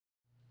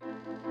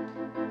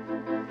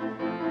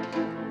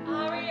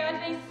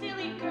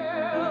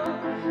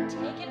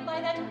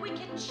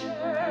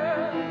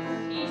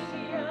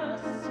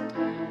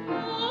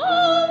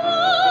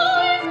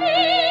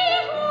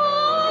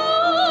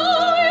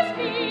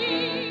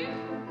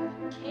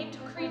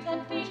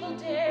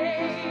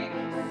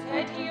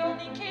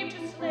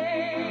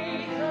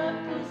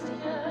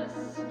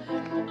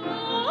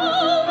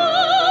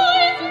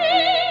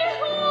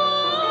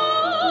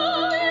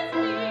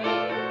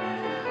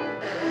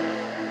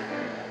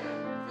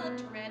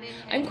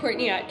I'm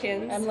Courtney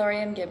Atkins. I'm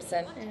Laurien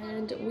Gibson.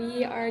 And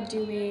we are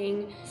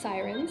doing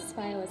Sirens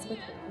by Elizabeth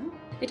Raum.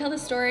 They tell the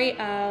story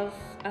of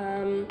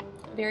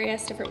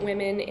various different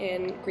women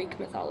in Greek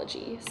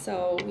mythology.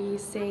 So we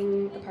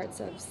sing the parts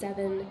of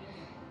 7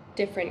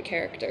 different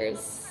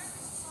characters,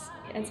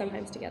 and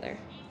sometimes together.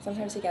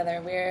 Sometimes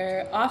together.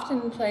 We're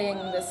often playing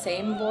the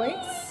same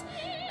voice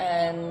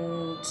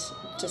and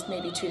just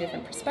maybe 2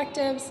 different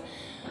perspectives.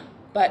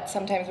 But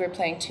sometimes we're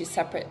playing 2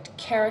 separate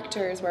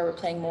characters where we're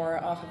playing more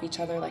off of each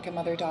other, like a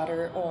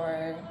mother-daughter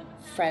or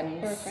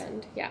friends. Or a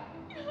friend, yeah.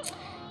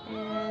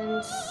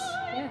 And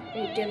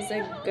it gives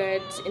a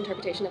good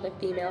interpretation of the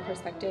female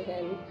perspective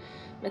in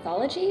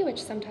mythology,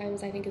 which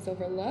sometimes I think is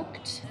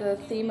overlooked. The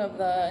theme of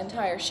the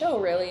entire show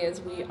really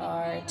is we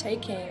are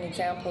taking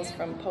examples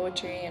from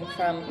poetry and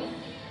from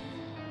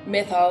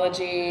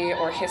mythology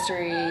or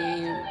history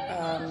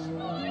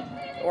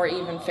or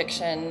even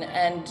fiction,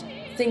 and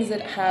things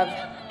that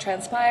have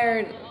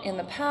transpired in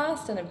the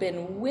past and have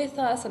been with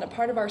us and a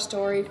part of our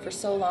story for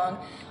so long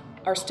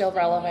are still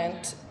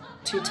relevant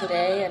to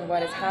today and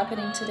what is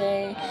happening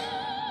today,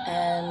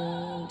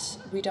 and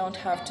we don't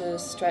have to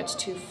stretch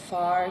too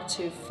far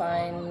to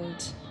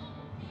find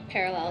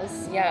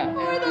parallels.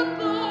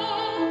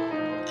 Yeah.